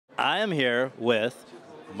I am here with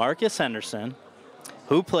Marcus Henderson,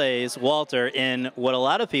 who plays Walter in what a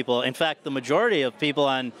lot of people, in fact, the majority of people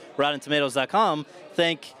on RottenTomatoes.com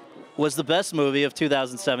think was the best movie of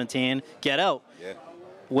 2017, Get Out. Yeah.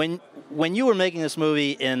 When you were making this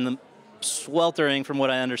movie in the sweltering, from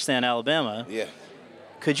what I understand, Alabama, Yeah.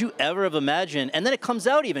 could you ever have imagined, and then it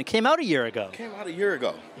came out a year ago. Came out a year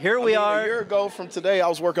ago. Here we are. A year ago from today, I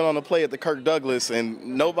was working on a play at the Kirk Douglas, and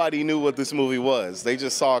nobody knew what this movie was. They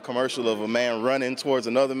just saw a commercial of a man running towards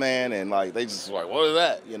another man, and like they just like, what is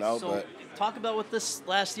that? You know. So talk about what this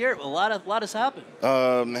last year. A lot has happened.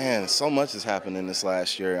 Man, so much has happened in this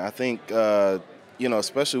last year. I think. You know,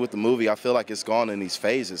 especially with the movie, I feel like it's gone in these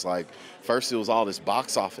phases. Like, first it was all this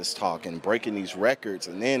box office talk and breaking these records,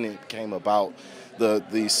 and then it came about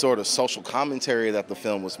the sort of social commentary that the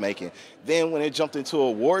film was making. Then when it jumped into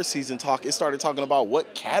award season talk, it started talking about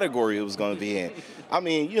what category it was going to be in. I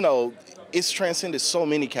mean, you know, it's transcended so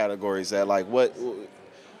many categories that, like,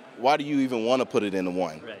 why do you even want to put it into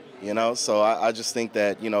one? Right. You know, so I just think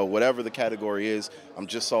that, you know, whatever the category is, I'm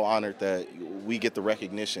just so honored that we get the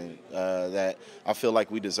recognition that I feel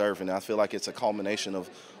like we deserve. And I feel like it's a culmination of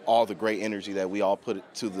all the great energy that we all put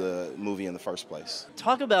to the movie in the first place.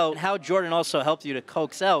 Talk about how Jordan also helped you to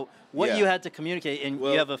coax out what you had to communicate. And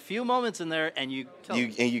well, you have a few moments in there, and you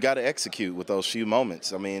got to execute with those few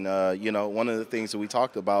moments. I mean, you know, one of the things that we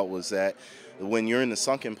talked about was that when you're in the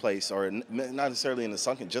sunken place, or not necessarily in the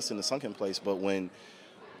sunken, just in the sunken place, but when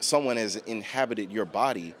someone has inhabited your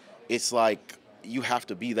body, it's like you have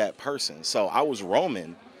to be that person. So I was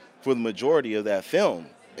Roman for the majority of that film,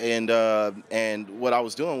 and what I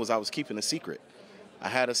was doing was I was keeping a secret. I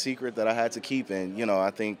had a secret that I had to keep, and you know, I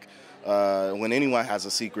think when anyone has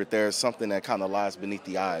a secret, there's something that kind of lies beneath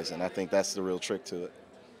the eyes, and I think that's the real trick to it.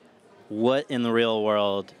 What in the real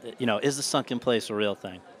world, you know, is the sunken place a real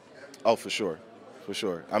thing? Oh, for sure. For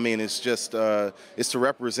sure. I mean, it's just it's to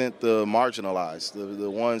represent the marginalized,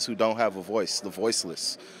 the ones who don't have a voice, the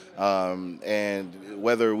voiceless. And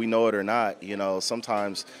whether we know it or not, you know,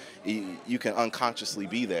 sometimes you can unconsciously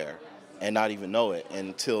be there and not even know it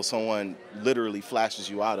until someone literally flashes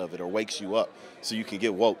you out of it or wakes you up so you can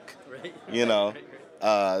get woke. Right. You know,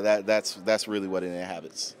 that's really what it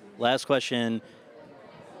inhabits. Last question.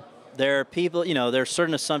 There are people, you know, there are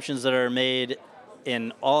certain assumptions that are made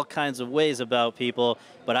in all kinds of ways about people,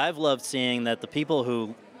 but I've loved seeing that the people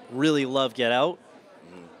who really love Get Out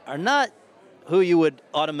are not who you would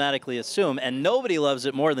automatically assume, and nobody loves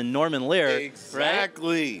it more than Norman Lear.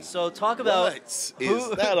 Exactly. Right? So talk about what is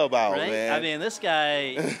that about, right? man? I mean, this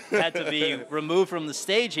guy had to be removed from the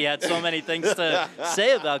stage. He had so many things to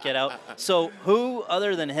say about Get Out. So who,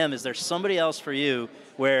 other than him, is there somebody else for you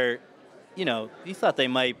where, you know, you thought they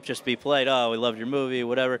might just be polite, oh, we loved your movie,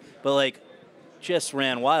 whatever, but like, just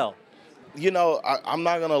ran wild? You know, I'm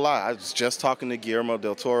not going to lie. I was just talking to Guillermo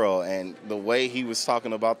del Toro, and the way he was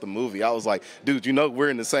talking about the movie, I was like, dude, you know we're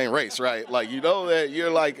in the same race, right? Like, you know that you're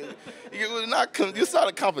like, it's not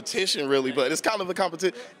a competition really, but it's kind of a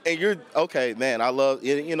competition. And you're, okay, man, I love,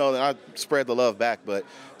 you know, and I spread the love back, but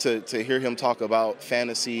to hear him talk about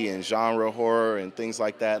fantasy and genre horror and things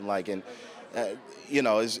like that, and like, and you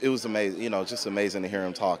know, it was amazing, you know, just amazing to hear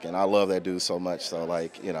him talk. And I love that dude so much. So,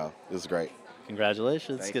 like, you know, it was great.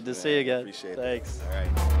 Congratulations. Thank Good you, to see you again. Appreciate it. Thanks. All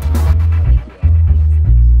right.